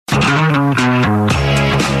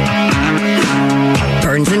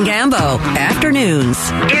Gambo,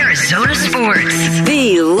 afternoons. Arizona Sports,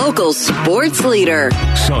 the local sports leader.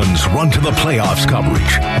 Suns run to the playoffs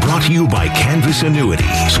coverage. Brought to you by Canvas Annuity.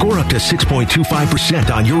 Score up to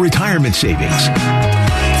 6.25% on your retirement savings.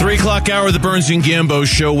 3 o'clock hour of the Burns and Gambo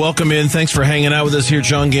show. Welcome in. Thanks for hanging out with us here,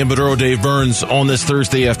 John Gambadoro, Dave Burns, on this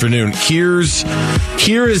Thursday afternoon. Here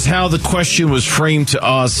is how the question was framed to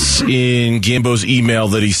us in Gambo's email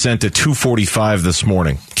that he sent at 2:45 this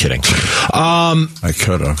morning. Kidding. I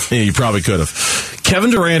could have. Yeah, you probably could have. Kevin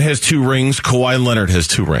Durant has 2 rings. Kawhi Leonard has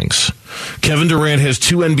 2 rings. Kevin Durant has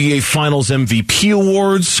 2 NBA Finals MVP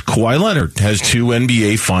awards. Kawhi Leonard has 2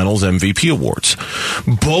 NBA Finals MVP awards.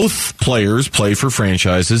 Both players play for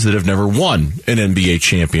franchises that have never won an NBA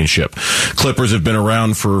championship. Clippers have been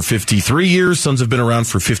around for 53 years. Suns have been around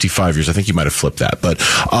for 55 years. I think you might have flipped that. But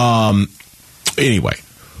anyway,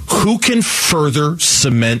 who can further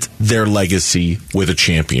cement their legacy with a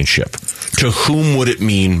championship? To whom would it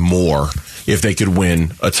mean more if they could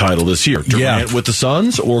win a title this year? Durant with the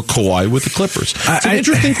Suns or Kawhi with the Clippers? It's an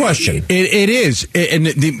interesting question. It is. And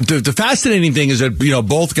the fascinating thing is that,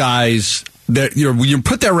 both guys, that when you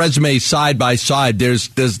put their resumes side by side, there is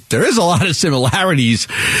a lot of similarities,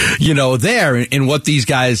 there in what these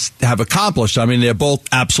guys have accomplished. I mean, they're both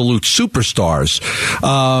absolute superstars.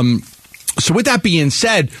 So with that being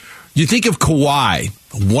said, you think of Kawhi,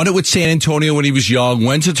 won it with San Antonio when he was young,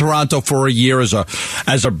 went to Toronto for a year as a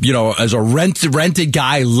rented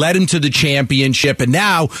guy, led him to the championship, and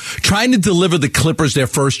now trying to deliver the Clippers their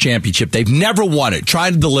first championship. They've never won it,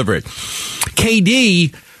 trying to deliver it.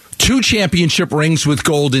 KD, 2 championship rings with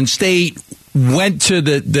Golden State, went to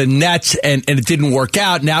the Nets and it didn't work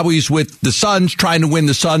out. Now he's with the Suns, trying to win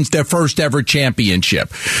the Suns their first ever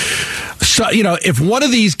championship. So, if one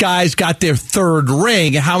of these guys got their 3rd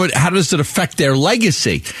ring, how does it affect their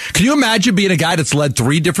legacy? Can you imagine being a guy that's led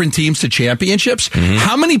 3 different teams to championships? Mm-hmm.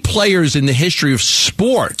 How many players in the history of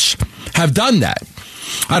sports have done that?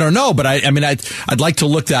 I don't know, but I'd like to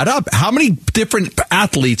look that up. How many different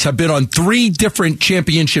athletes have been on 3 different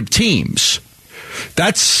championship teams?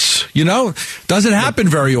 That's, doesn't happen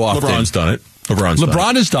very often. LeBron's done it.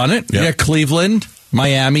 LeBron has done it. Yeah, Cleveland,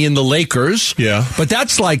 Miami, and the Lakers. Yeah. But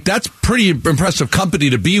that's pretty impressive company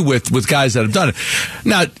to be with guys that have done it.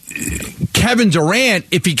 Now, Kevin Durant,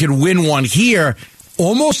 if he could win one here,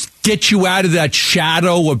 almost get you out of that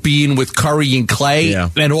shadow of being with Curry and Clay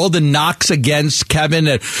and all the knocks against Kevin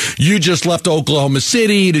that you just left Oklahoma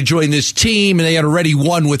City to join this team and they had already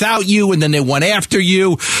won without you and then they won after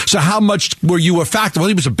you. So how much were you a factor? Well,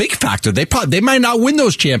 he was a big factor. They might not win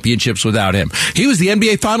those championships without him. He was the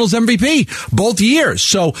NBA Finals MVP both years.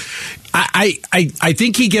 So I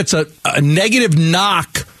think he gets a negative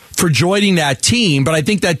knock for joining that team, but I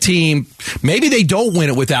think that team, maybe they don't win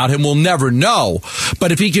it without him. We'll never know.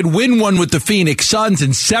 But if he could win one with the Phoenix Suns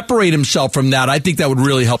and separate himself from that, I think that would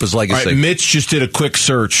really help his legacy. All right, Mitch just did a quick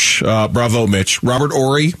search. Bravo, Mitch. Robert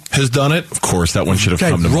Horry has done it. Of course, that one should have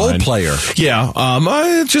come to mind. Role player. Yeah.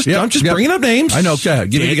 I'm just bringing up names. I know. Go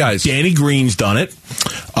ahead. Give me the guys. Danny Green's done it.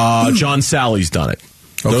 John Sally's done it.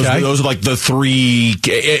 Okay. Those are like the 3,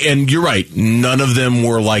 and you're right, none of them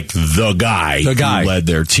were like the guy who led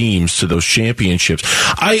their teams to those championships.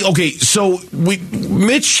 So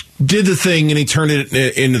Mitch did the thing and he turned it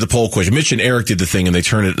into the poll question. Mitch and Eric did the thing and they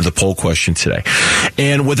turned it into the poll question today.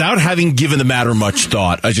 And without having given the matter much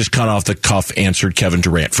thought, I just kind of off the cuff answered Kevin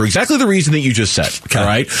Durant for exactly the reason that you just said. Okay. All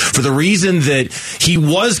right? For the reason that he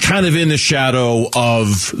was kind of in the shadow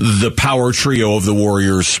of the power trio of the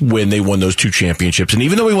Warriors when they won those 2 championships. And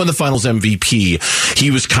even though he won the Finals MVP,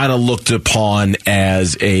 he was kind of looked upon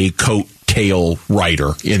as a coattail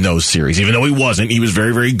rider in those series. Even though he wasn't, he was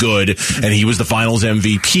very, very good, and he was the Finals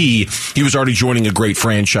MVP. He was already joining a great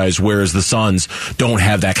franchise, whereas the Suns don't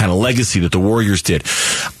have that kind of legacy that the Warriors did.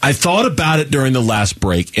 I thought about it during the last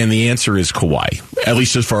break, and the answer is Kawhi. At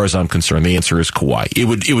least as far as I'm concerned, the answer is Kawhi.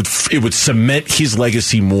 It would cement his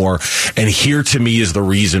legacy more, and here to me is the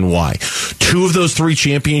reason why. 2 of those 3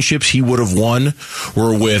 championships he would have won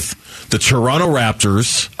were with the Toronto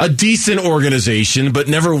Raptors, a decent organization, but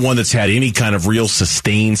never one that's had any kind of real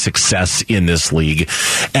sustained success in this league,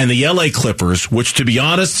 and the LA Clippers, which, to be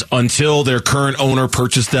honest, until their current owner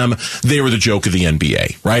purchased them, they were the joke of the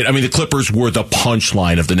NBA, right? I mean, the Clippers were the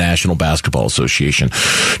punchline of the National Basketball Association.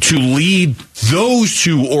 To lead those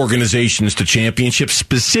 2 organizations to championships,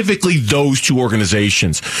 specifically those 2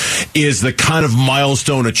 organizations, is the kind of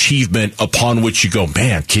milestone achievement upon which you go,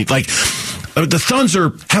 man, like, the Suns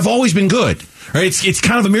have always been good, Right? It's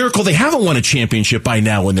kind of a miracle they haven't won a championship by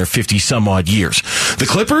now in their 50-some-odd years. The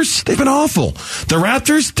Clippers, they've been awful. The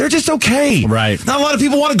Raptors, they're just okay. Right. Not a lot of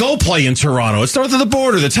people want to go play in Toronto. It's north of the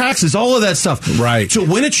border, the taxes, all of that stuff. Right. To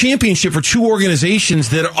win a championship for two organizations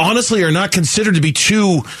that honestly are not considered to be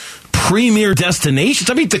two premier destinations.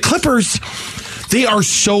 I mean, the Clippers, they are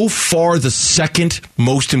so far the second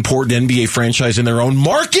most important NBA franchise in their own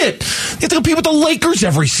market. They have to compete with the Lakers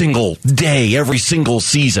every single day, every single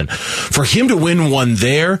season. For him to win one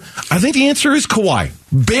there, I think the answer is Kawhi.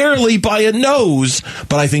 Barely by a nose,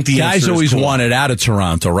 but I think the guys answer always is Kawhi. wanted out of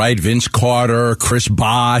Toronto, right? Vince Carter, Chris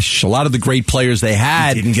Bosh, a lot of the great players they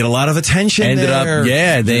had Didn't get a lot of attention. ended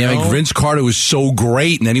there, up, Vince Carter was so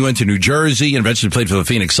great, and then he went to New Jersey and eventually played for the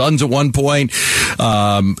Phoenix Suns at one point.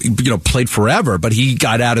 Played forever, but he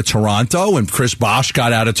got out of Toronto, and Chris Bosh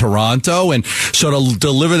got out of Toronto, and so to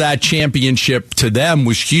deliver that championship to them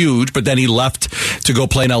was huge. But then he left to go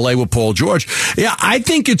play in LA with Paul George. Yeah, I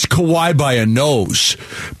think it's Kawhi by a nose.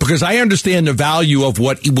 Because I understand the value of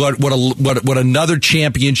what another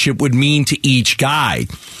championship would mean to each guy.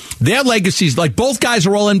 Their legacies, like both guys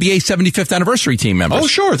are all NBA 75th anniversary team members. Oh,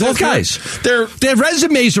 sure. Both guys. Their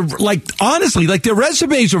resumes are their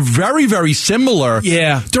resumes are very, very similar.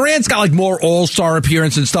 Yeah. Durant's got more all-star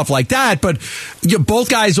appearance and stuff like that, but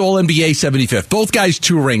both guys all NBA 75th. Both guys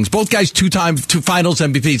 2 rings. Both guys 2 finals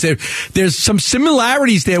MVPs. There's some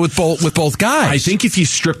similarities there with both guys. I think if you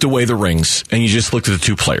stripped away the rings and you just looked at the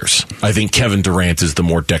two players, I think Kevin Durant is the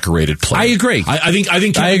more decorated player. I agree. I think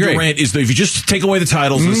Kevin Durant is if you just take away the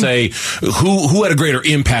titles and say who had a greater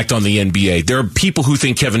impact on the NBA, there are people who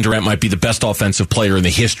think Kevin Durant might be the best offensive player in the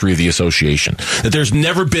history of the association. That there's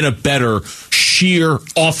never been a better sheer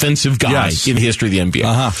offensive guy in the history of the NBA.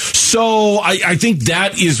 Uh-huh. So I think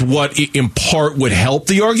that is what in part would help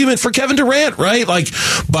the argument for Kevin Durant, right?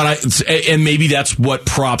 And maybe that's what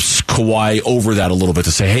props Kawhi over that a little bit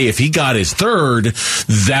to say, hey, if he got his third,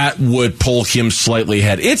 that would pull him slightly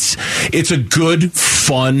ahead. It's a good,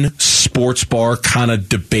 fun sports bar kind of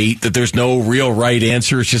debate that there's no real right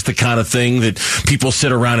answer. It's just the kind of thing that people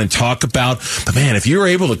sit around and talk about. But man, if you're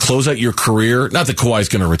able to close out your career, not that Kawhi's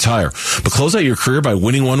going to retire, but close out your career by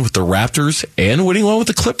winning one with the Raptors and winning one with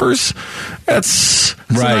the Clippers, that's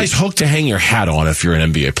a nice hook to hang your hat on if you're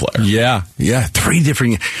an NBA player. Yeah. 3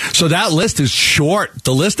 different. So that list is short.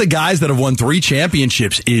 The list of guys that have won 3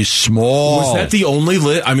 championships is small. Was that the only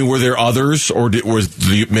list? I mean, were there others, or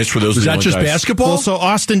was Mitch, were those was the that only just guys? basketball? Well, so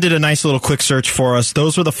Austin did a nice little quick search for us.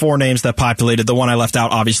 Those were the 4 names that populated. The one I left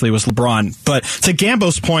out, obviously, was LeBron. But to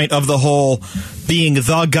Gambo's point of the whole being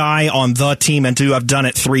the guy on the team and to have done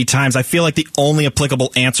it 3 times, I feel like the only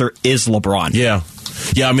applicable answer is LeBron. Yeah.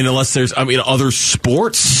 I mean, unless there's, other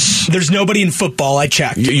sports. There's nobody in football. I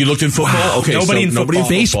checked. You looked in football? Wow. Okay, nobody in nobody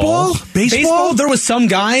football. in Baseball? There was some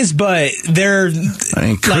guys, but they're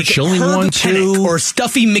Kurt Schilling won too, or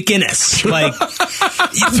Stuffy McInnes. Like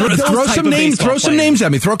throw some names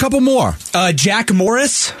at me. Throw a couple more. Jack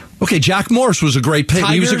Morris. Okay, Jack Morris was a great player.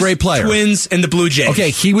 He was a great player. Twins and the Blue Jays.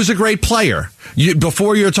 Okay, he was a great player.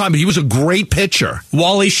 Before your time, but he was a great pitcher.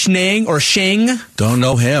 Wally Schang. Don't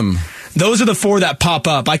know him. Those are the 4 that pop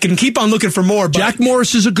up. I can keep on looking for more. But Jack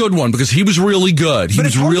Morris is a good one because he was really good. He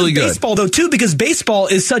was really good. Baseball though too, because baseball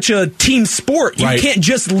is such a team sport. You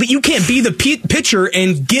can't be the pitcher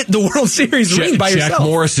and get the World Series ring by yourself. Jack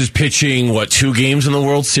Morris is pitching 2 games in the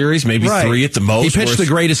World Series, maybe 3 at the most. He pitched the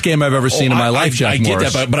greatest game I've ever seen in my life. Jack Morris. I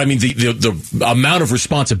get that, but I mean the amount of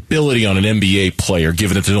responsibility on an NBA player,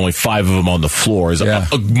 given that there's only 5 of them on the floor, is a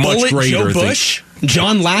much greater. Joe Bush.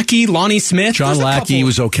 John Lackey, Lonnie Smith. John Lackey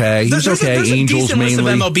was okay. He was okay. Angels mainly.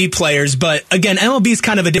 There's a MLB players, but again, MLB is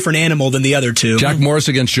kind of a different animal than the other 2. Jack Morris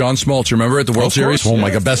against John Smoltz. Remember at the World Series? Oh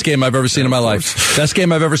my God, best game I've ever seen in my life. Best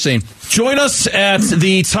game I've ever seen. Join us at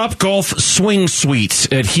the Top Golf Swing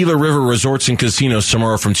Suite at Gila River Resorts and Casinos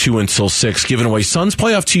tomorrow from 2 until 6. Giving away Suns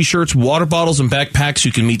playoff T-shirts, water bottles, and backpacks.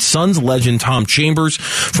 You can meet Suns legend Tom Chambers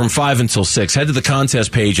from 5 until 6. Head to the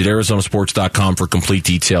contest page at ArizonaSports.com for complete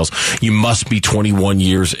details. You must be 21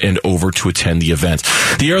 years and over to attend the event.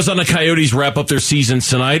 The Arizona Coyotes wrap up their season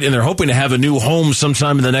tonight, and they're hoping to have a new home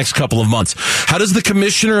sometime in the next couple of months. How does the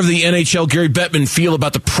commissioner of the NHL, Gary Bettman, feel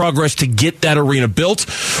about the progress to get that arena built?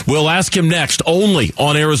 We'll ask him next, only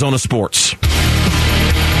on Arizona Sports. Burns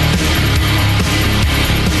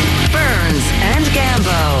and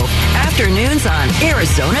Gambo. Afternoons on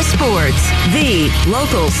Arizona Sports, the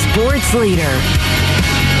local sports leader.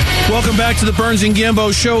 Welcome back to the Burns and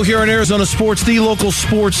Gambo show here on Arizona Sports, the local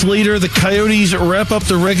sports leader. The Coyotes wrap up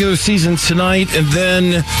the regular season tonight, and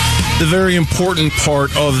then the very important part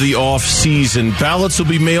of the off season. Ballots will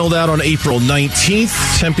be mailed out on April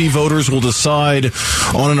 19th. Tempe voters will decide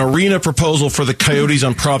on an arena proposal for the Coyotes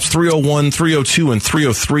on Props 301, 302, and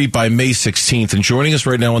 303 by May 16th. And joining us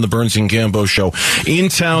right now on the Burns and Gambo show, in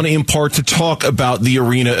town in part to talk about the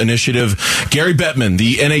arena initiative, Gary Bettman,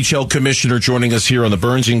 the NHL commissioner, joining us here on the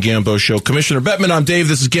Burns and Gambo show. Commissioner Bettman, I'm Dave.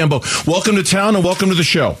 This is Gambo. Welcome to town and welcome to the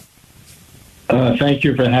show. Thank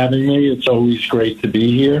you for having me. It's always great to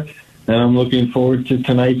be here. And I'm looking forward to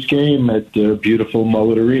tonight's game at beautiful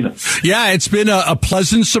Mullet Arena. Yeah, it's been a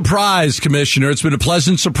pleasant surprise, Commissioner. It's been a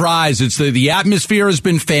pleasant surprise. It's the atmosphere has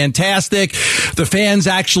been fantastic. The fans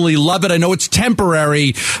actually love it. I know it's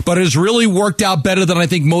temporary, but it has really worked out better than I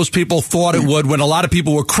think most people thought it would when a lot of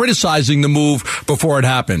people were criticizing the move before it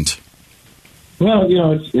happened. Well,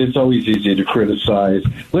 it's always easy to criticize.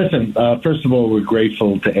 Listen, first of all, we're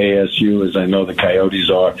grateful to ASU, as I know the Coyotes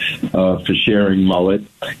are, for sharing Mullet.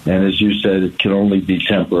 And as you said, it can only be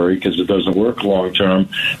temporary because it doesn't work long term.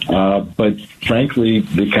 But frankly,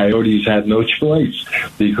 the Coyotes had no choice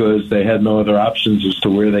because they had no other options as to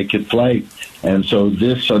where they could play. And so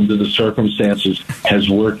this, under the circumstances, has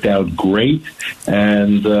worked out great.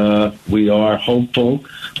 And we are hopeful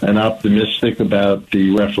and optimistic about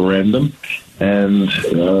the referendum. And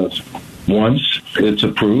once it's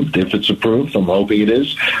approved, if it's approved, I'm hoping it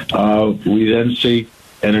is, we then see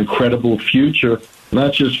an incredible future,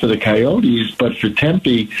 not just for the Coyotes, but for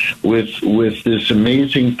Tempe with this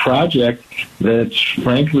amazing project that's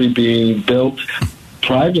frankly being built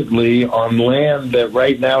privately on land that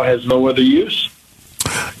right now has no other use.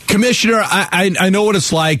 Commissioner, I know what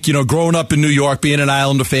it's like, growing up in New York, being an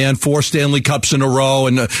Islander fan, 4 Stanley Cups in a row,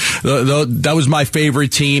 and that was my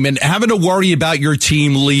favorite team, and having to worry about your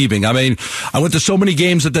team leaving. I mean, I went to so many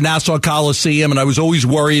games at the Nassau Coliseum, and I was always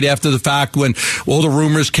worried after the fact when all the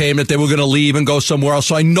rumors came that they were going to leave and go somewhere else.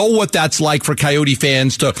 So I know what that's like for Coyote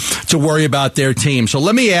fans to worry about their team. So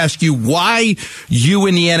let me ask you why you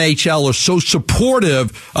and the NHL are so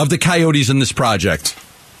supportive of the Coyotes in this project.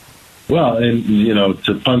 Well, and,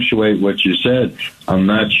 to punctuate what you said, I'm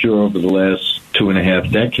not sure over the last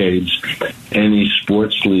 2.5 decades any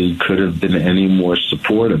sports league could have been any more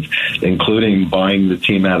supportive, including buying the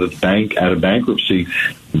team out of bankruptcy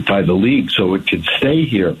by the league so it could stay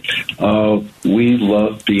here. We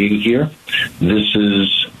love being here. This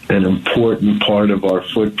is an important part of our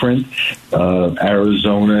footprint.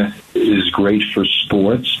 Arizona is great for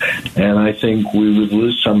sports, and I think we would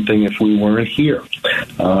lose something if we weren't here.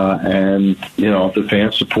 And the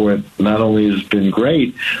fan support not only has been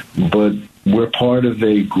great, but we're part of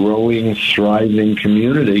a growing, thriving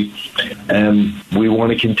community, and we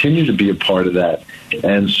want to continue to be a part of that.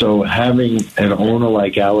 And so having an owner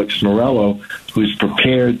like Alex Morello, who's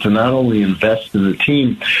prepared to not only invest in the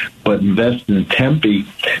team, but invest in Tempe,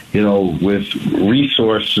 with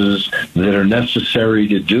resources that are necessary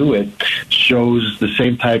to do it, shows the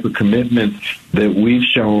same type of commitment that we've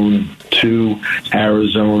shown to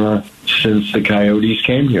Arizona since the Coyotes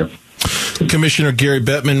came here. Commissioner Gary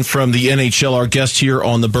Bettman from the NHL, our guest here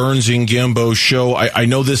on the Burns and Gambo show. I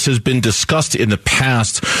know this has been discussed in the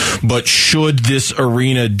past, but should this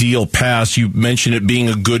arena deal pass, you mentioned it being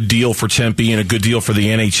a good deal for Tempe and a good deal for the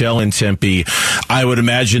NHL in Tempe. I would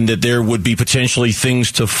imagine that there would be potentially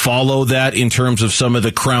things to follow that in terms of some of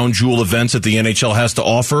the crown jewel events that the NHL has to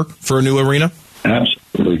offer for a new arena?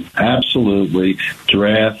 Absolutely.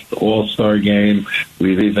 Draft, All-Star game.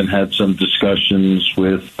 We've even had some discussions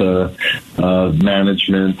with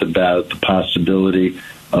management about the possibility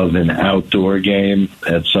of an outdoor game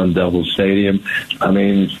at Sun Devil Stadium. I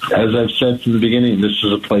mean, as I've said from the beginning, this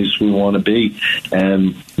is a place we want to be.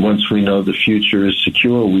 And once we know the future is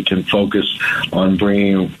secure, we can focus on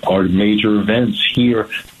bringing our major events here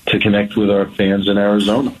to connect with our fans in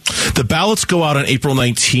Arizona. The ballots go out on April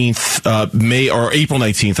 19th, April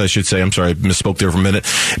 19th, I should say. I'm sorry, I misspoke there for a minute.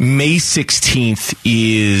 May 16th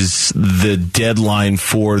is the deadline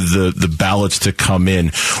for the ballots to come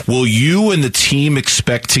in. Will you and the team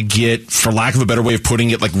expect to get, for lack of a better way of putting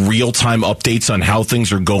it, like real-time updates on how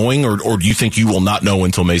things are going, or do you think you will not know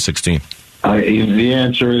until May 16th? The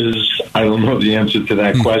answer is, I don't know the answer to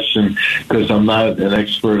that question because I'm not an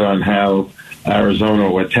expert on how Arizona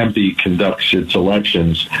or Tempe conducts its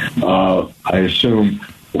elections. I assume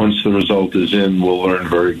once the result is in, we'll learn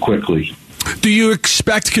very quickly. Do you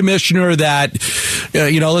expect, Commissioner, that,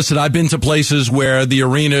 listen, I've been to places where the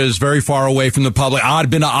arena is very far away from the public. I've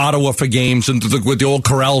been to Ottawa for games and with the old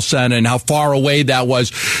Corel Center and how far away that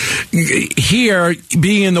was. here,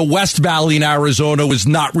 being in the West Valley in Arizona was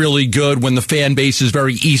not really good when the fan base is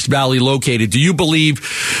very East Valley located. Do you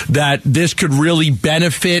believe that this could really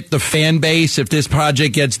benefit the fan base if this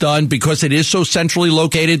project gets done because it is so centrally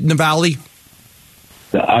located in the valley?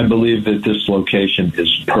 I believe that this location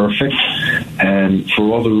is perfect, and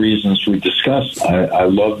for all the reasons we discussed, I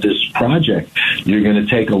love this project. You're going to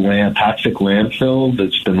take a toxic landfill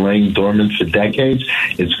that's been laying dormant for decades.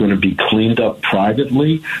 It's going to be cleaned up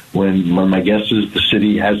privately when my guess is the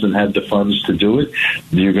city hasn't had the funds to do it.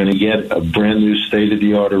 You're going to get a brand new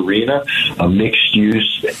state-of-the-art arena, a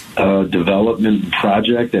mixed-use development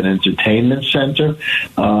project, an entertainment center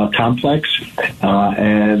complex,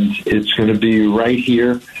 and it's going to be right here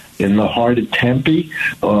in the heart of Tempe,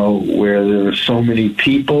 where there are so many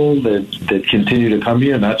people that continue to come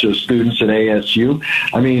here, not just students at ASU.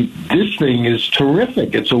 I mean, this thing is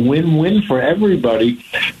terrific. It's a win-win for everybody,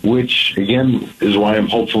 which, again, is why I'm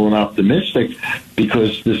hopeful and optimistic,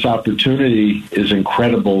 because this opportunity is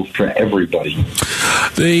incredible for everybody.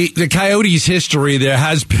 The Coyotes' history, there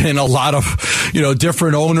has been a lot of,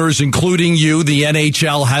 different owners, including you. The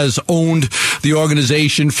NHL has owned the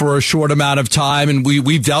organization for a short amount of time, and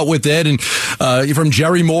we've dealt with it. And from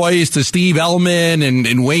Jerry Moyes to Steve Ellman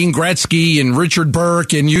and Wayne Gretzky and Richard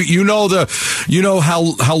Burke, and you know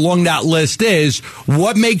how long that list is.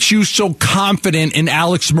 What makes you so confident in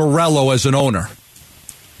Alex Morello as an owner?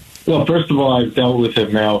 Well, first of all, I've dealt with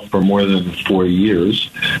him now for more than 4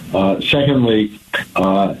 years. Secondly,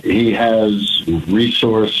 he has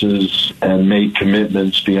resources and made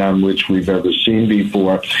commitments beyond which we've ever seen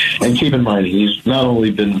before. And keep in mind, he's not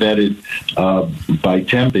only been vetted by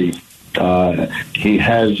Tempe, he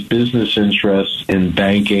has business interests in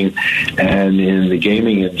banking and in the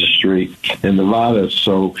gaming industry in Nevada.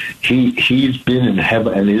 So he's been in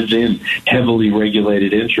and is in heavily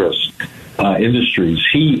regulated industries.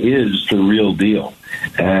 He is the real deal.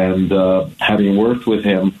 And having worked with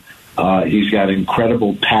him, he's got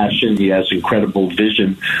incredible passion. He has incredible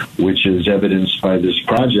vision, which is evidenced by this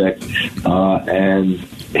project. And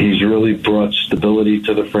he's really brought stability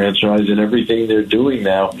to the franchise, and everything they're doing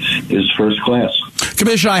now is first class.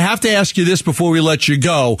 Commissioner, I have to ask you this before we let you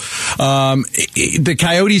go. The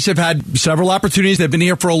Coyotes have had several opportunities. They've been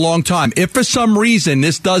here for a long time. If for some reason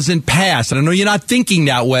this doesn't pass, and I know you're not thinking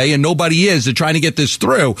that way, and nobody is, they're trying to get this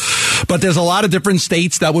through, but there's a lot of different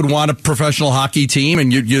states that would want a professional hockey team,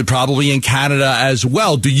 and you're probably in Canada as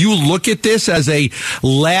well. Do you look at this as a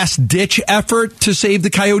last-ditch effort to save the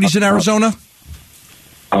Coyotes in Arizona?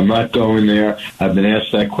 I'm not going there. I've been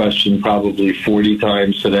asked that question probably 40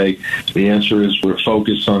 times today. The answer is we're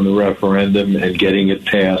focused on the referendum and getting it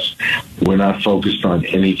passed. We're not focused on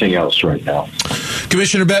anything else right now.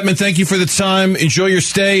 Commissioner Bettman, thank you for the time. Enjoy your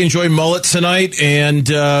stay. Enjoy Mullet tonight. And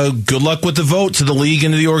good luck with the vote to the league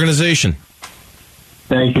and to the organization.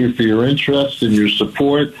 Thank you for your interest and your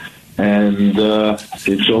support. And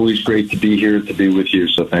it's always great to be here to be with you,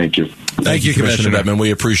 so thank you. Thank you, Commissioner Bettman.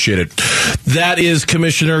 We appreciate it. That is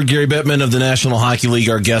Commissioner Gary Bettman of the National Hockey League,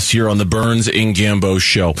 our guest here on the Burns and Gambo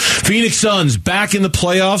Show. Phoenix Suns back in the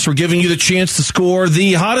playoffs. We're giving you the chance to score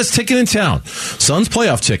the hottest ticket in town, Suns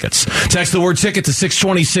playoff tickets. Text the word ticket to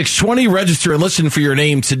 620-620. Register and listen for your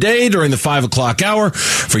name today during the 5 o'clock hour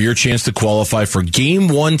for your chance to qualify for Game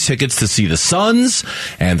 1 tickets to see the Suns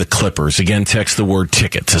and the Clippers. Again, text the word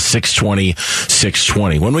ticket to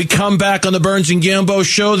 620-620. When we come back on the Burns and Gambo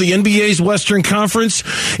Show, the NBA's Western Conference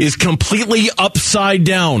is completely upside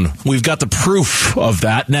down. We've got the proof of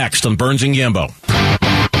that next on Burns and Gambo.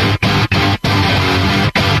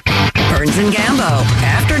 Burns and Gambo,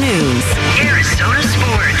 afternoons. Arizona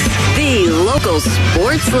Sports, the local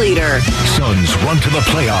sports leader. Suns run to the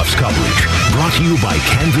playoffs coverage. Brought to you by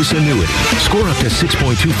Canvas Annuity. Score up to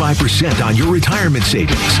 6.25% on your retirement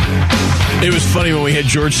savings. It was funny when we had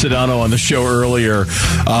George Sedano on the show earlier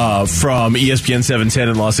from ESPN 710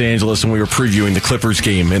 in Los Angeles, and we were previewing the Clippers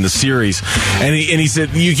game in the series. And he said,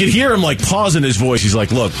 you could hear him like pause in his voice. He's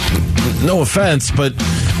like, look, no offense, but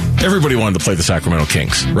everybody wanted to play the Sacramento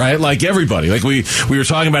Kings, right? Like everybody. Like we were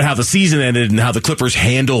talking about how the season ended and how the Clippers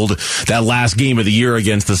handled that last game of the year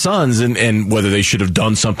against the Suns and whether they should have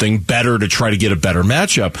done something better to try to get a better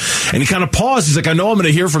matchup. And he kind of paused. He's like, I know I'm going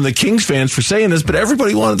to hear from the Kings fans for saying this, but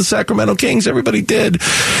everybody wanted the Sacramento Kings. Everybody did.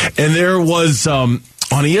 And there was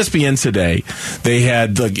on ESPN today, they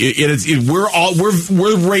had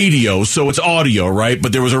we're radio, so it's audio, right?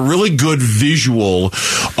 But there was a really good visual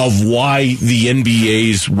of why the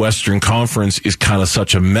NBA's Western Conference is kind of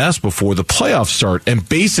such a mess before the playoffs start. And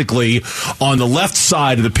basically, on the left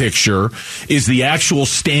side of the picture is the actual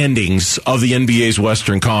standings of the NBA's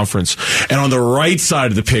Western Conference, and on the right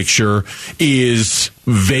side of the picture is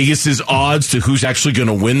Vegas's odds to who's actually going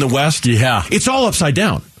to win the West. Yeah, it's all upside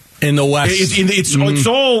down. In the West.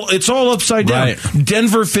 It's all upside down. Right.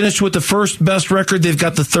 Denver finished with the first best record. They've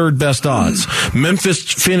got the third best odds.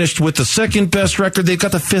 Memphis finished with the second best record. They've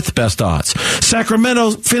got the fifth best odds.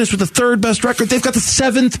 Sacramento finished with the third best record. They've got the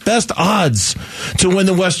seventh best odds to win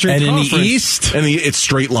the Western Conference. And in the East? It's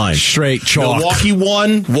straight line. Straight chalk. Milwaukee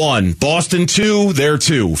 1. Boston 2, they're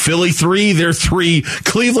 2. Philly 3, they're 3.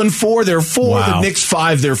 Cleveland 4, they're 4. Wow. The Knicks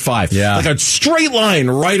 5, they're 5. Yeah. Like a straight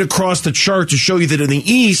line right across the chart to show you that in the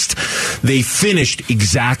East, they finished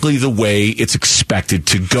exactly the way it's expected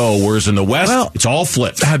to go, whereas in the West, it's all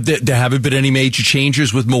flipped. There haven't been any major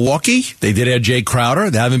changes with Milwaukee. They did have Jay Crowder.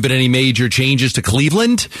 There haven't been any major changes to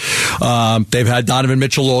Cleveland. They've had Donovan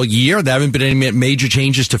Mitchell all year. There haven't been any major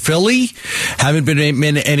changes to Philly. Haven't been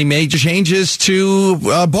any major changes to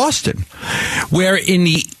Boston. Where in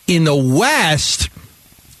the West,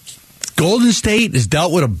 Golden State has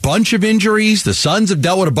dealt with a bunch of injuries. The Suns have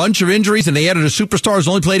dealt with a bunch of injuries, and they added a superstar who's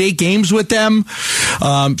only played 8 games with them.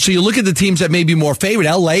 So you look at the teams that may be more favored.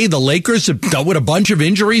 LA, the Lakers have dealt with a bunch of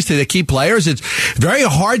injuries to their key players. It's very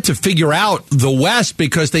hard to figure out the West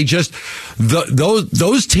because they just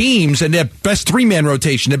those teams and their best 3-man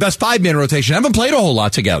rotation, their best 5-man rotation haven't played a whole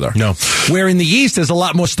lot together. No. Where in the East there's a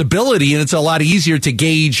lot more stability, and it's a lot easier to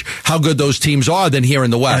gauge how good those teams are than here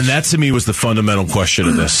in the West. And that to me was the fundamental question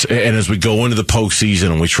of this. And as we go into the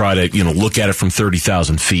postseason and we try to, look at it from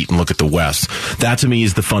 30,000 feet and look at the West, that to me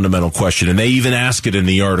is the fundamental question. And they even ask it in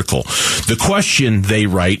the article. The question, they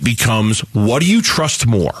write, becomes, what do you trust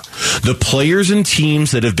more? The players and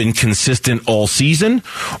teams that have been consistent all season,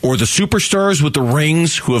 or the superstars with the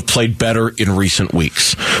rings who have played better in recent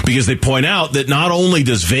weeks? Because they point out that not only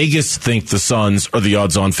does Vegas think the Suns are the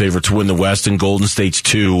odds-on favorite to win the West, and Golden State's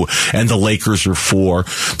 2, and the Lakers are 4,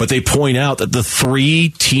 but they point out that the 3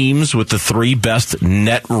 teams with the 3 best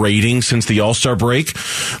net ratings since the All-Star break,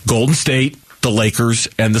 Golden State, the Lakers,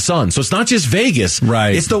 and the Suns. So it's not just Vegas.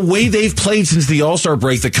 Right. It's the way they've played since the All-Star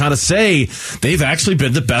break that kind of say they've actually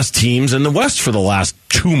been the best teams in the West for the last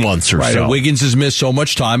 2 months or so. And Wiggins has missed so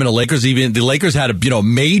much time, and the Lakers had a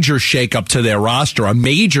major shakeup to their roster, a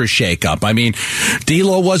major shakeup. I mean,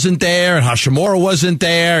 D'Lo wasn't there, and Hashimura wasn't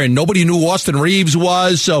there, and nobody knew Austin Reeves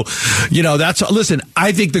was. So, listen,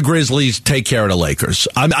 I think the Grizzlies take care of the Lakers.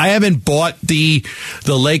 I haven't bought the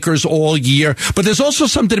Lakers all year, but there's also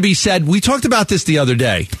something to be said. We talked about this the other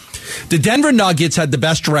day. The Denver Nuggets had the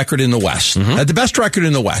best record in the West. Had the best record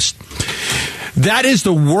in the West. That is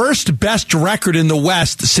the worst best record in the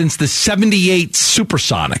West since the 78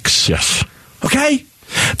 Supersonics. Yes. Okay?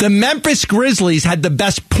 The Memphis Grizzlies had the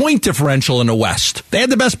best point differential in the West. They had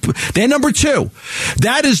they're number 2.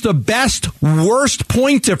 That is the worst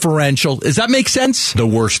point differential. Does that make sense? The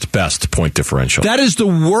worst best point differential. That is the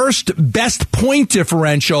worst best point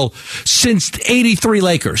differential since 83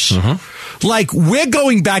 Lakers. Like, we're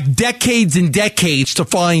going back decades and decades to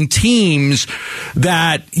find teams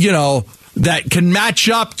that, that can match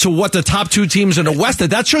up to what the top 2 teams in the West.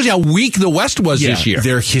 That shows you how weak the West was this year.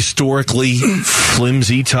 They're historically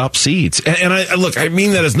flimsy top seeds. And I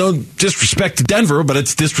mean that as no disrespect to Denver, but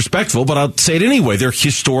it's disrespectful, but I'll say it anyway. They're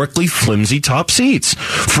historically flimsy top seeds.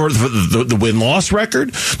 For the win-loss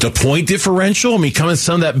record, the point differential, coming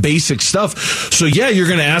some of that basic stuff. So, you're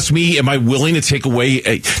going to ask me, am I willing to take an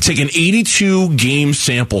 82-game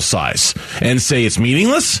sample size and say it's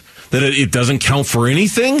meaningless? That it doesn't count for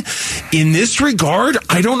anything? In this regard,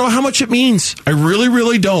 I don't know how much it means. I really,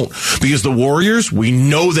 really don't. Because the Warriors, we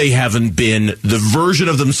know they haven't been the version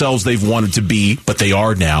of themselves they've wanted to be, but they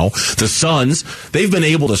are now. The Suns, they've been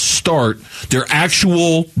able to start their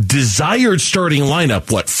actual desired starting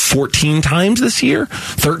lineup, 14 times this year?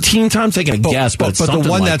 13 times? Taking a guess, but the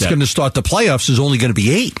one that's going to start the playoffs is only going to be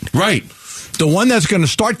 8. Right. The one that's going to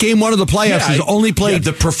start game 1 of the playoffs is only played.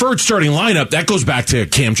 The preferred starting lineup, that goes back to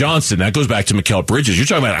Cam Johnson. That goes back to Mikal Bridges. You're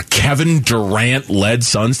talking about a Kevin Durant-led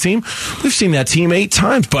Suns team. We've seen that team 8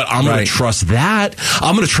 times, but I'm going to trust that.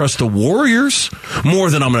 I'm going to trust the Warriors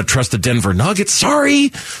more than I'm going to trust the Denver Nuggets.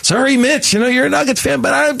 Sorry, Mitch. You're a Nuggets fan,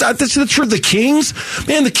 but that's the truth. The Kings,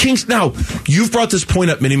 man, the Kings. Now, you've brought this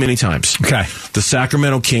point up many, many times. Okay. The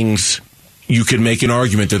Sacramento Kings, you could make an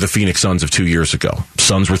argument they're the Phoenix Suns of 2 years ago.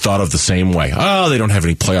 Suns were thought of the same way. Oh, they don't have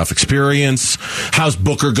any playoff experience. How's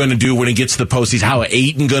Booker going to do when he gets to the postseason? How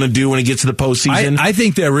Ayton going to do when he gets to the postseason? I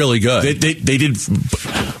think they're really good. They did,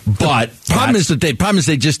 but problem is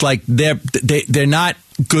they just like they're not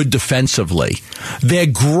good defensively. They're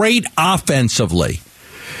great offensively.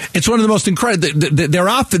 It's one of the most incredible.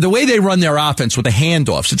 The way they run their offense with the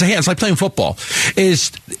handoffs, it's like playing football,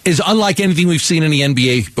 is unlike anything we've seen in the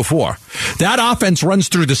NBA before. That offense runs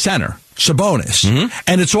through the center, Sabonis,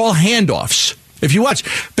 and it's all handoffs. If you watch,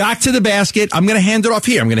 back to the basket, I'm going to hand it off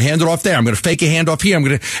here. I'm going to hand it off there. I'm going to fake a handoff here.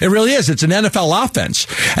 It really is. It's an NFL offense.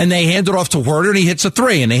 And they hand it off to Werder and he hits a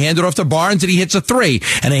 3. And they hand it off to Barnes and he hits a 3.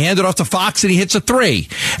 And they hand it off to Fox and he hits a 3.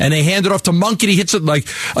 And they hand it off to Monk and he hits it like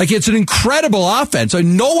it's an incredible offense.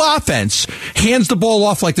 No offense hands the ball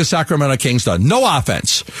off like the Sacramento Kings done. No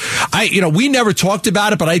offense. We never talked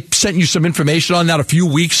about it, but I sent you some information on that a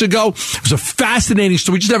few weeks ago. It was a fascinating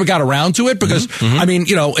story. We just never got around to it because,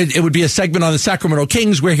 it would be a segment on the Sacramento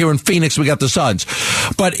Kings. We're here in Phoenix. We got the Suns.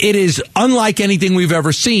 But it is unlike anything we've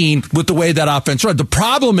ever seen with the way that offense runs. The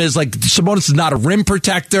problem is, Sabonis is not a rim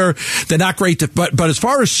protector. They're not great. But as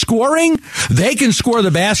far as scoring, they can score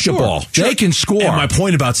the basketball. Sure. They can score. And my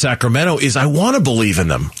point about Sacramento is I want to believe in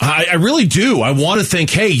them. I really do. I want to think,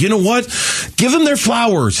 hey, you know what? Give them their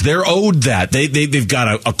flowers. They're owed that. They've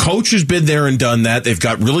got a coach who's been there and done that. They've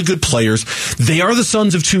got really good players. They are the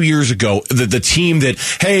Suns of 2 years ago. The team that,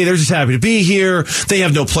 hey, they're just happy to be here. They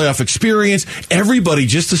have no playoff experience. Everybody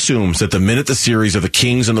just assumes that the minute the series of the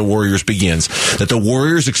Kings and the Warriors begins, that the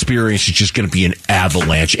Warriors' experience is just going to be an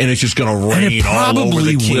avalanche, and it's just going to rain all over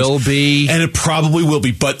the Kings. And it probably will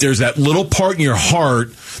be. But there's that little part in your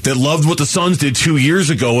heart that loved what the Suns did 2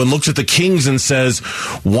 years ago and looks at the Kings and says,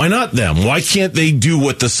 why not them? Why can't they do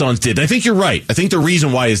what the Suns did? And I think you're right. I think the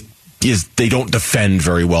reason why is they don't defend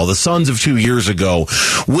very well. The Suns of 2 years ago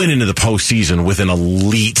went into the postseason with an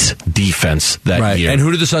elite defense that year. And who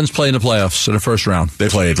did the Suns play in the playoffs in the first round? They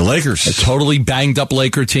played the Lakers. A totally banged up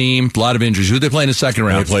Laker team, a lot of injuries. Who did they play in the second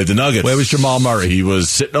round? They played the Nuggets. Where was Jamal Murray? He was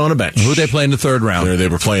sitting on a bench. Who did they play in the third round? They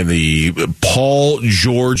were playing the Paul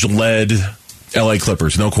George-led L.A.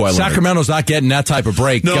 Clippers. No Kawhi Leonard. Sacramento's not getting that type of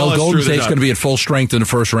break. No, Golden State's going to be at full strength in the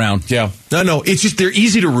first round. Yeah. No. It's just they're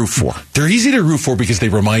easy to root for. They're easy to root for because they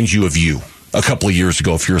remind you of you a couple of years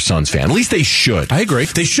ago if you're a Suns fan. At least they should. I agree.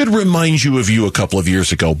 They should remind you of you a couple of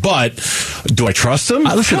years ago. But do I trust them?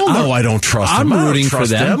 Hell no, I don't trust them. I'm rooting for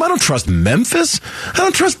them. I don't trust Memphis. I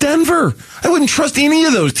don't trust Denver. I wouldn't trust any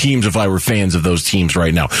of those teams if I were fans of those teams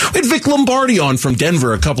right now. We had Vic Lombardi on from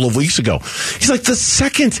Denver a couple of weeks ago. He's like, the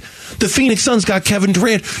second the Phoenix Suns got Kevin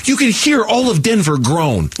Durant, you could hear all of Denver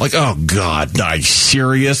groan. Like, oh, God, are you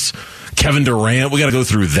serious? Kevin Durant, we got to go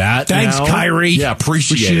through that. Thanks, now. Kyrie. Yeah,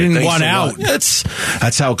 appreciate it. Didn't want out. That's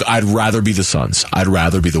how I'd rather be the Suns. I'd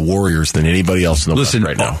rather be the Warriors than anybody else in the West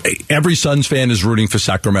right now. Every Suns fan is rooting for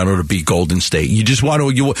Sacramento to beat Golden State. You just want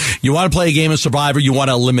to you want to play a game of Survivor. You want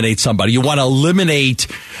to eliminate somebody. You want to eliminate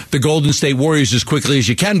the Golden State Warriors as quickly as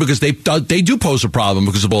you can because they do pose a problem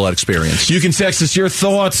because of all that experience. You can text us your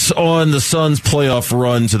thoughts on the Suns' playoff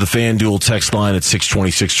run to the FanDuel text line at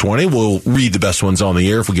 620-620. We'll read the best ones on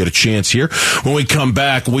the air if we get a chance here. When we come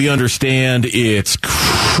back, we understand it's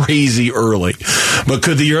crazy early, but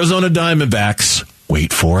could the Arizona Diamondbacks,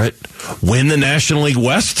 wait for it, win the National League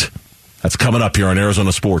West? That's coming up here on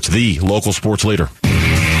Arizona Sports, the local sports leader.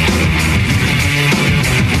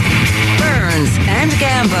 Burns and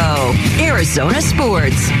Gambo, Arizona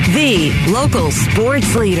Sports, the local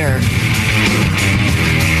sports leader.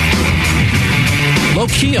 Low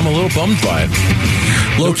key, I'm a little bummed by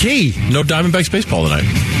it. Low key, no Diamondbacks baseball tonight.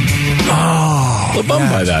 Oh, a little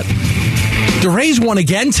bummed by that. The Rays won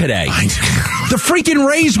again today. The freaking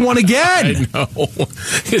Rays won again. I know.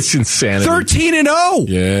 It's insanity. 13-0.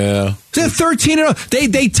 Yeah. They're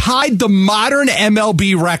 13-0. They tied the modern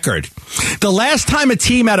MLB record. The last time a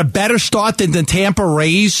team had a better start than the Tampa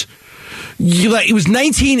Rays, it was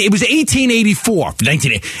 1884.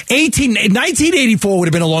 1984 would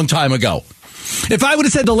have been a long time ago. If I would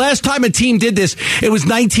have said the last time a team did this, it was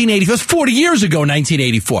 1984. It was 40 years ago,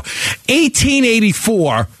 1984.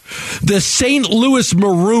 1884, the St. Louis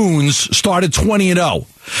Maroons started 20-0.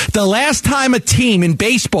 The last time a team in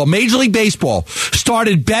baseball, Major League Baseball,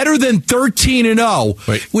 started better than 13-0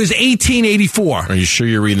 was 1884. Are you sure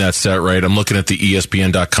you're reading that stat right? I'm looking at the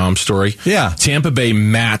ESPN.com story. Yeah. Tampa Bay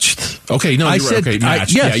matched. Okay, no, you're right. Okay,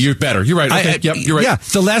 matched. Yes. Yeah, you're better. You're right. Okay, yep, you're right. Yeah,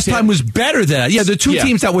 the last time was better than that. Yeah, the two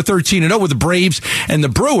teams that were 13-0 were the Braves and the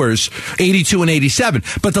Brewers, 82 and 87.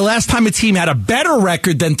 But the last time a team had a better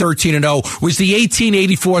record than 13-0 was the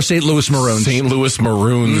 1884 St. Louis Maroons. St. Louis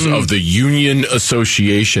Maroons of the Union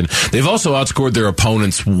Association situation. They've also outscored their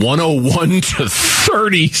opponents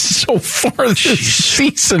 101-30 so far this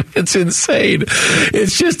season. It's insane.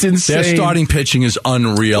 It's just insane. Their starting pitching is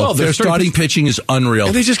unreal. Well, their starting pitching is unreal.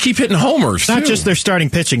 And they just keep hitting homers. Not just their starting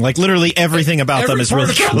pitching. Like, literally everything about them is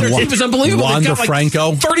really cool. Their team is unbelievable. Wander They've got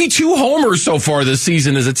Franco. 32 homers so far this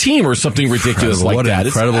season as a team or something ridiculous like that.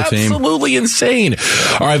 Incredible team. Absolutely insane.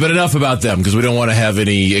 All right, but enough about them because we don't want to have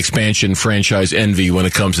any expansion franchise envy when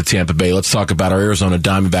it comes to Tampa Bay. Let's talk about our Arizona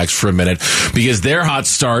Diamondbacks for a minute because their hot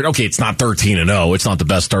start, okay, it's not 13-0. It's not the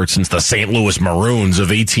best start since the St. Louis Maroons of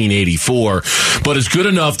 1884, but it's good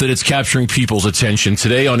enough that it's capturing people's attention.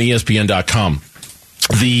 Today on ESPN.com,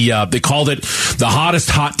 they called it the hottest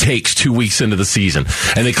hot takes 2 weeks into the season.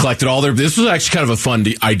 And they collected all their, this was actually kind of a fun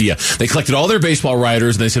idea. They collected all their baseball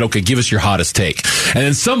writers and they said, okay, give us your hottest take. And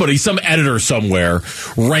then some editor somewhere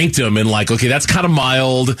ranked them and like, okay, that's kind of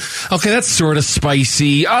mild. Okay, that's sort of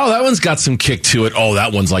spicy. Oh, that one's got some kick to it. Oh,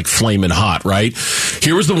 that one's like flaming hot, right?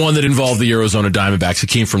 Here was the one that involved the Arizona Diamondbacks. It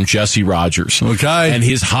came from Jesse Rogers. Okay. And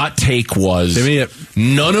his hot take was,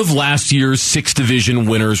 none of last year's 6 division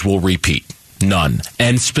winners will repeat. None.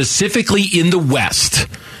 And specifically in the West,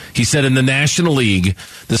 he said in the National League,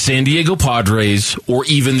 the San Diego Padres or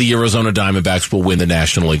even the Arizona Diamondbacks will win the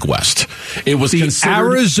National League West. It was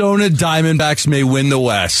Arizona Diamondbacks may win the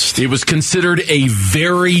West. It was considered a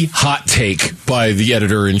very hot take by the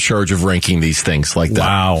editor in charge of ranking these things like that.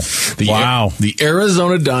 Wow. The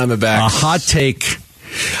Arizona Diamondbacks. A hot take.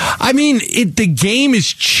 I mean, the game has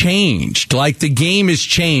changed. Like, the game has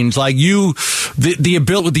changed. Like, the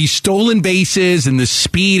ability with these stolen bases and the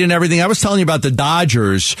speed and everything. I was telling you about the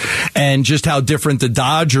Dodgers and just how different the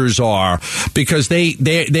Dodgers are because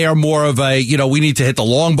they are more of a, we need to hit the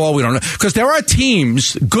long ball. We don't know. Because there are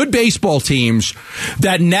teams, good baseball teams,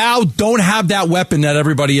 that now don't have that weapon that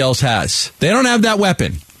everybody else has. They don't have that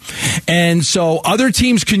weapon. And so other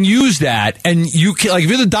teams can use that. And you can, like, if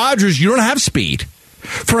you're the Dodgers, you don't have speed.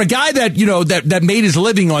 For a guy that that made his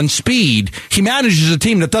living on speed, he manages a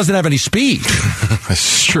team that doesn't have any speed.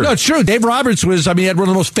 That's true. No, it's true. Dave Roberts he had one of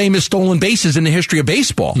the most famous stolen bases in the history of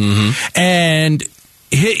baseball, and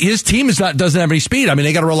his team doesn't have any speed. I mean,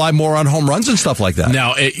 they got to rely more on home runs and stuff like that.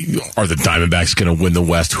 Now, are the Diamondbacks going to win the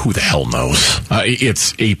West? Who the hell knows?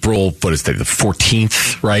 It's April, what is it, the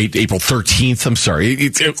 14th, right? April 13th, I'm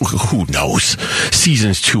sorry. Who knows?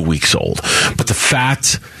 Season's 2 weeks old. But the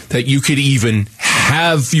fact that you could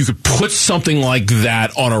put something like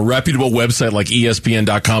that on a reputable website like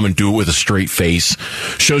ESPN.com and do it with a straight face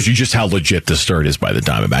shows you just how legit this start is by the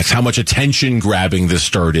Diamondbacks, how much attention grabbing this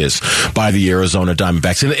start is by the Arizona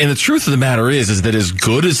Diamondbacks. And the truth of the matter is that as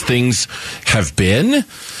good as things have been,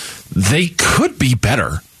 they could be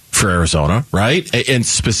better for Arizona, right? And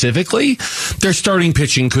specifically, their starting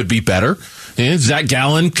pitching could be better. And Zach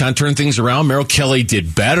Gallen kind of turned things around. Merrill Kelly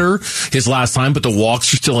did better his last time, but the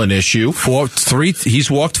walks are still an issue.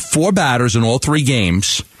 He's walked 4 batters in all 3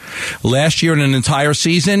 games. Last year in an entire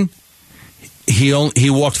season, he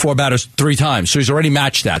walked 4 batters 3 times, so he's already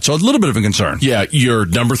matched that. So a little bit of a concern. Yeah, your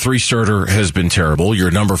number 3 starter has been terrible. Your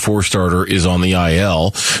number 4 starter is on the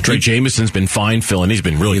IL. Trey Jameson's been fine filling. He's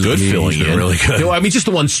been really good filling in. Really good. I mean, just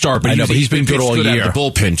the one start, but he's been good all year. The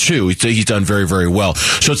bullpen too. He's done very, very well.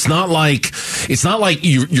 So it's not like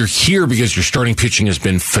you're here because your starting pitching has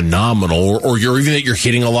been phenomenal, or you're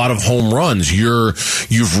hitting a lot of home runs.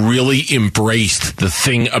 You've really embraced the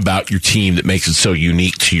thing about your team that makes it so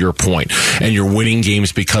unique. To your point, and you're winning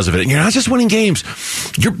games because of it. And you're not just winning games,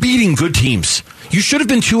 you're beating good teams. You should have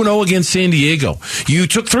been 2-0 against San Diego. You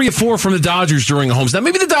took 3 of 4 from the Dodgers during a home. Now,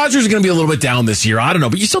 maybe the Dodgers are going to be a little bit down this year. I don't know,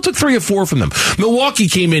 but you still took 3 of 4 from them. Milwaukee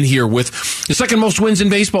came in here with the second most wins in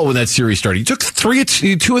baseball when that series started. You took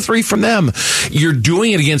 2 or 3 from them. You're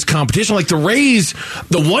doing it against competition. Like the Rays,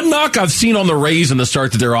 the one knock I've seen on the Rays in the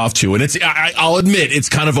start that they're off to, and I'll admit it's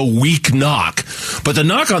kind of a weak knock, but the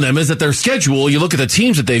knock on them is that their schedule, you look at the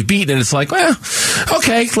teams that they've beaten, and it's like, well,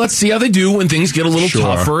 okay, let's see how they do when things get a little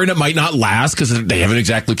tougher, and it might not last because they haven't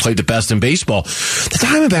exactly played the best in baseball. The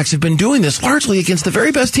Diamondbacks have been doing this largely against the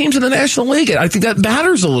very best teams in the National League. I think that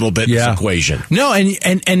matters a little bit in this equation. No, and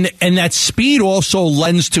that speed also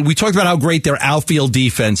lends to, we talked about how great their outfield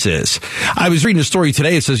defense is. I was reading a story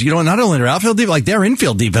today. It says, not only their outfield defense, like their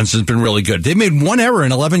infield defense has been really good. They made 1 error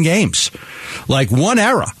in 11 games. Like 1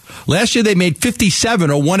 error. Last year they made 57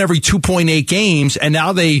 or won every 2.8 games, and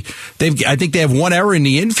now I think they have one error in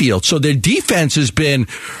the infield. So their defense has been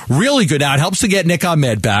really good. Now it helps to get Nick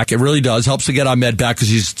Ahmed back. It really does. Helps to get Ahmed back because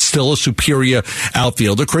he's still a superior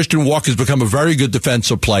outfielder. Christian Walker's become a very good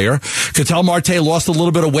defensive player. Ketel Marte lost a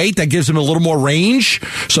little bit of weight. That gives him a little more range.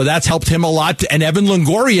 So that's helped him a lot. And Evan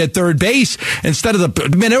Longoria at third base, instead of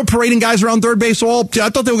they were parading guys around third base I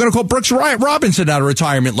thought they were going to call Brooks Robinson out of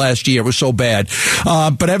retirement last year. It was so bad.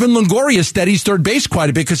 But Evan Longoria steadies third base quite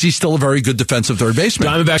a bit because he's still a very good defensive third baseman.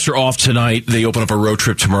 Diamondbacks are off tonight. They open up a road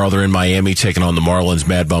trip tomorrow. They're in Miami taking on the Marlins.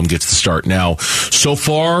 Mad Bum gets the start now. So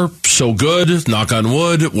far, so good. Knock on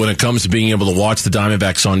wood. When it comes to being able to watch the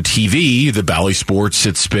Diamondbacks on TV, the Bally Sports,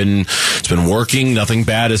 it's been working. Nothing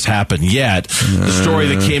bad has happened yet. The story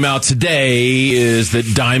that came out today is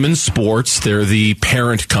that Diamond Sports, they're the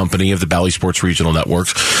parent company of the Bally Sports Regional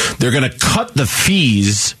Networks, they're going to cut the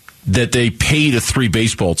fees that they pay to 3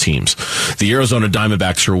 baseball teams. The Arizona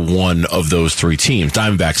Diamondbacks are one of those 3 teams.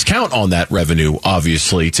 Diamondbacks count on that revenue,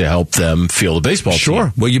 obviously, to help them field a baseball team.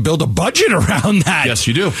 Sure. Well, you build a budget around that. Yes,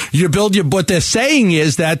 you do. What they're saying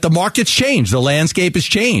is that the market's changed. The landscape has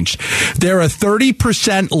changed. There are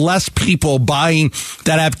 30% less people buying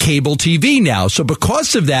that have cable TV now. So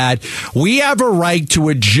because of that, we have a right to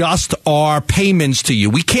adjust our payments to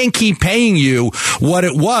you. We can't keep paying you what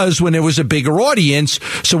it was when there was a bigger audience.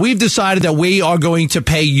 So we've decided that we are going to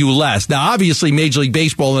pay you less. Now, obviously, Major League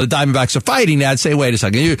Baseball and the Diamondbacks are fighting that. Say, wait a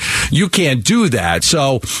second, you can't do that.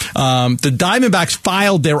 So the Diamondbacks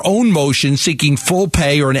filed their own motion seeking full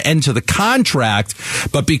pay or an end to the contract.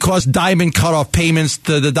 But because Diamond cut off payments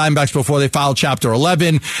to the Diamondbacks before they filed Chapter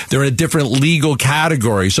 11, they're in a different legal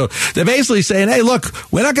category. So they're basically saying, hey, look,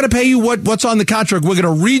 we're not going to pay you what's on the contract. We're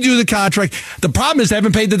going to redo the contract. The problem is they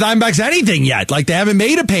haven't paid the Diamondbacks anything yet. Like, they haven't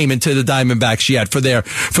made a payment to the Diamondbacks yet for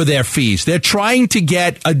their fees. They're trying to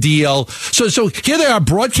get a deal. So here they are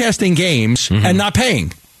broadcasting games and not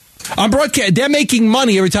paying. They're making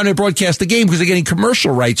money every time they broadcast the game because they're getting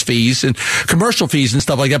commercial rights fees and commercial fees and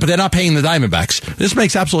stuff like that, but they're not paying the Diamondbacks. This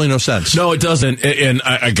makes absolutely no sense. No, it doesn't. And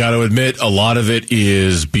I got to admit, a lot of it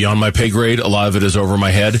is beyond my pay grade. A lot of it is over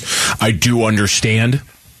my head. I do understand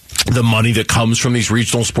the money that comes from these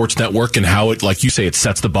regional sports network and how it, like you say, it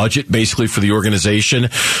sets the budget basically for the organization.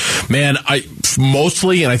 Man, I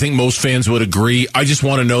think most fans would agree. I just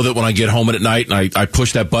want to know that when I get home at night and I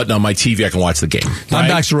push that button on my TV, I can watch the game.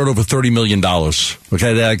 Diamondbacks wrote over $30 million.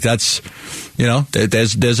 Okay, that's,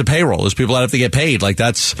 there's a payroll. There's people that have to get paid. Like,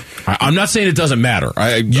 that's. I'm not saying it doesn't matter.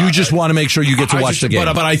 You just want to make sure you get to watch the game.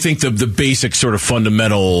 But I think the basic sort of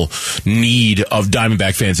fundamental need of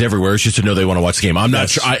Diamondback fans everywhere is just to know they want to watch the game. I'm not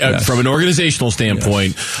sure. From an organizational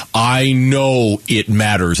standpoint, I know it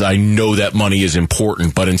matters. I know that money is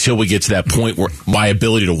important. But until we get to that point where my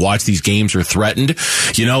ability to watch these games are threatened,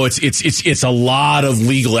 it's a lot of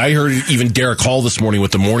legal. I heard even Derek Hall this morning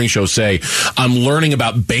with the morning show say, I'm learning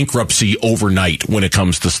about bankruptcy overnight when it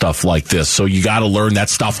comes to stuff like this. So you got to learn that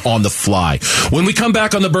stuff on the fly. When we come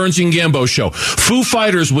back on the Burns and Gambo show, Foo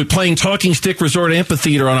Fighters will be playing Talking Stick Resort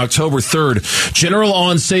Amphitheater on October 3rd. General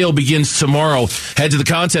on sale begins tomorrow. Head to the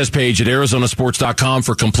contest page at arizonasports.com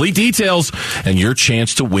for complete details and your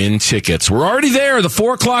chance to win tickets. We're already there. The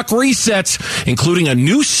 4 o'clock resets, including a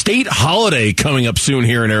new state holiday coming up soon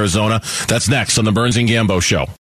here in Arizona. That's next on the Burns and Gambo show.